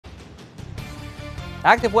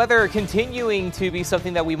Active weather continuing to be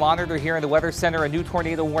something that we monitor here in the Weather Center. A new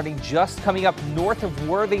tornado warning just coming up north of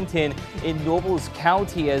Worthington in Nobles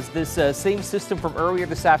County as this same system from earlier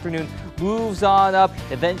this afternoon moves on up,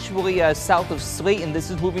 eventually south of Slayton. This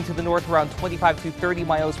is moving to the north around 25 to 30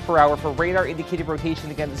 miles per hour for radar indicated rotation.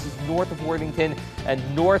 Again, this is north of Worthington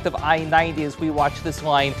and north of I-90 as we watch this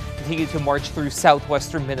line continue to march through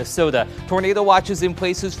southwestern Minnesota. Tornado watches in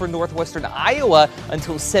places for northwestern Iowa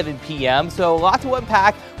until 7 p.m. So a lot to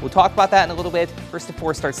unpack. We'll talk about that in a little bit. First to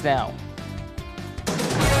 4 starts now.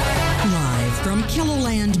 Live from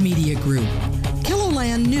KELOLAND Media Group.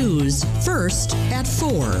 KELOLAND News first at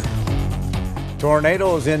 4.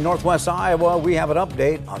 Tornadoes in northwest Iowa. We have an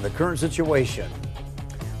update on the current situation.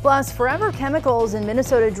 Plus, forever chemicals in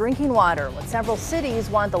Minnesota drinking water, what several cities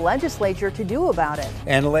want the legislature to do about it.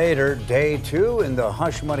 And later, day 2 in the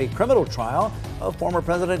hush money criminal trial of former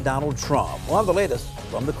President Donald Trump. We'll have the latest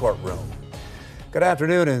from the courtroom. Good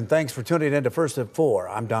afternoon, and thanks for tuning in to First at 4.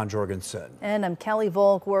 I'm Don Jorgensen. And I'm Kelly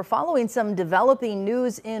Volk. We're following some developing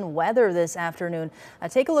news in weather this afternoon.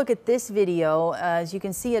 Take a look at this video. As you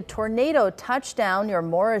can see, a tornado touched down near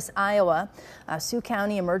Morris, Iowa. Sioux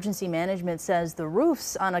County Emergency Management says the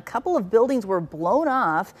roofs on a couple of buildings were blown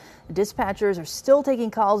off. Dispatchers are still taking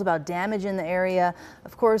calls about damage in the area.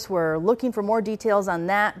 Of course, we're looking for more details on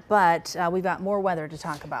that, but we've got more weather to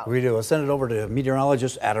talk about. We do. I'll send it over to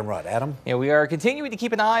meteorologist Adam Rudd. Adam? Yeah, we are continuing to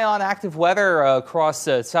keep an eye on active weather across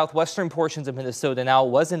southwestern portions of Minnesota. Now, it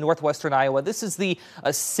was in northwestern Iowa. This is the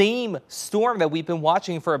same storm that we've been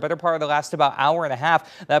watching for a better part of the last about hour and a half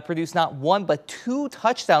that produced not one but 2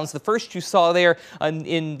 touchdowns. The first you saw there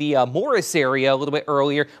in the Morris area a little bit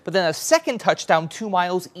earlier, but then a second touchdown 2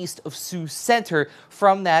 miles east of Sioux Center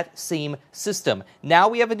from that same system. Now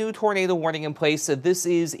we have a new tornado warning in place. This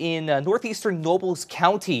is in northeastern Nobles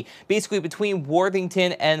County, basically between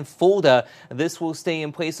Worthington and Fulda. This will stay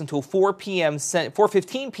in place until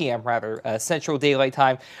 4:15 p.m. Central Daylight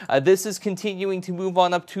Time. This is continuing to move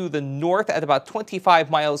on up to the north at about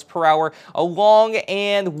 25 miles per hour along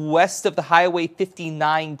and west of the Highway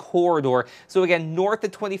 59 corridor. So again, north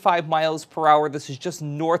at 25 miles per hour. This is just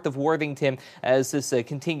north of Worthington as this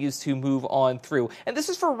continues to move on through. And this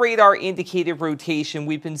is for radar indicated rotation.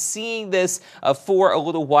 We've been seeing this for a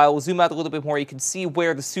little while. We'll zoom out a little bit more. You can see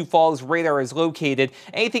where the Sioux Falls radar is located.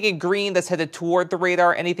 Anything in green that's headed toward the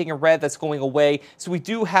radar, anything in red that's going away. So we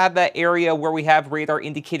do have that area where we have radar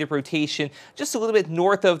indicated rotation just a little bit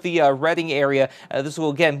north of the Reading area. This will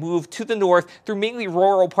again move to the north through mainly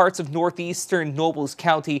rural parts of northeastern Nobles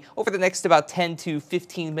County over the next about 10 to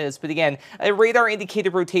 15 minutes. But again, a radar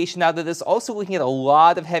indicated rotation out of this, also looking at a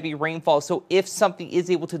lot of heavy rainfall. So if something is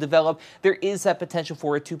able to develop, there is that potential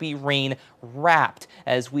for it to be rain wrapped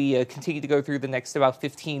as we continue to go through the next about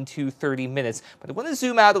 15 to 30 minutes. But I want to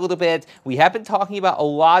zoom out a little bit. We have been talking about a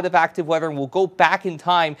lot of active weather, and we'll go back in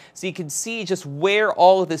time so you can see just where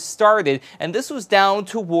all of this started. And this was down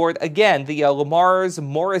toward, again, the Lamar's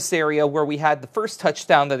Morris area where we had the first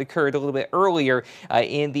touchdown that occurred a little bit earlier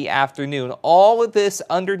in the afternoon. All of this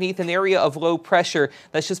underneath an area of low pressure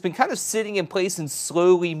that's just been kind of sitting in place and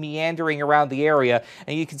slowly meandering around the area.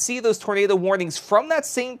 And you can see those tornado warnings from that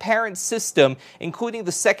same parent system, including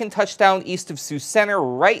the second touchdown east of Sioux Center,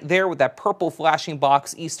 right there with that purple flashing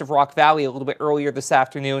box east of Rock Valley a little bit earlier this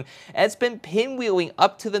afternoon. And it's been pinwheeling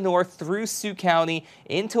up to the north through Sioux County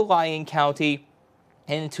into Lyon County,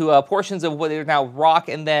 into portions of what are now Rock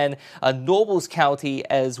and then Nobles County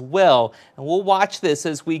as well. And we'll watch this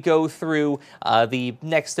as we go through the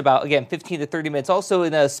next about, again, 15 to 30 minutes. Also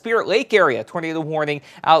in the Spirit Lake area, tornado warning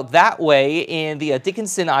out that way in the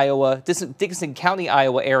Dickinson County,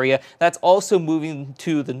 Iowa area. That's also moving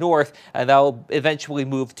to the north, and that'll eventually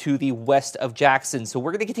move to the west of Jackson. So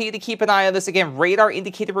we're going to continue to keep an eye on this. Again, radar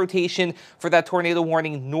indicated rotation for that tornado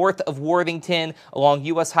warning north of Worthington along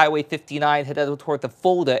U.S. Highway 59, headed toward the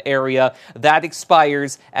Fulda area. That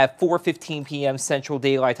expires at 4:15 p.m. Central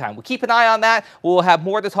Daylight Time. We'll keep an eye on that. We'll have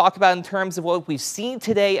more to talk about in terms of what we've seen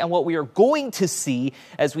today and what we are going to see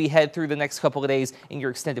as we head through the next couple of days in your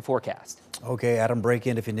extended forecast. Okay, Adam, break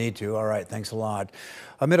in if you need to. All right, thanks a lot.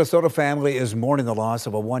 A Minnesota family is mourning the loss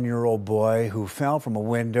of a 1-year-old boy who fell from a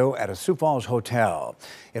window at a Sioux Falls hotel.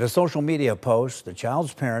 In a social media post, the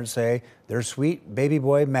child's parents say their sweet baby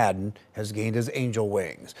boy Madden has gained his angel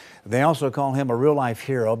wings. They also call him a real-life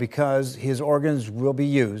hero because his organs will be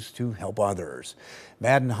used to help others.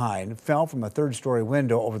 Madden Hine fell from a third-story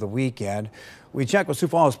window over the weekend. We checked with Sioux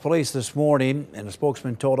Falls police this morning, and a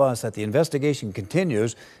spokesman told us that the investigation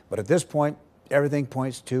continues, but at this point, everything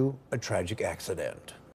points to a tragic accident.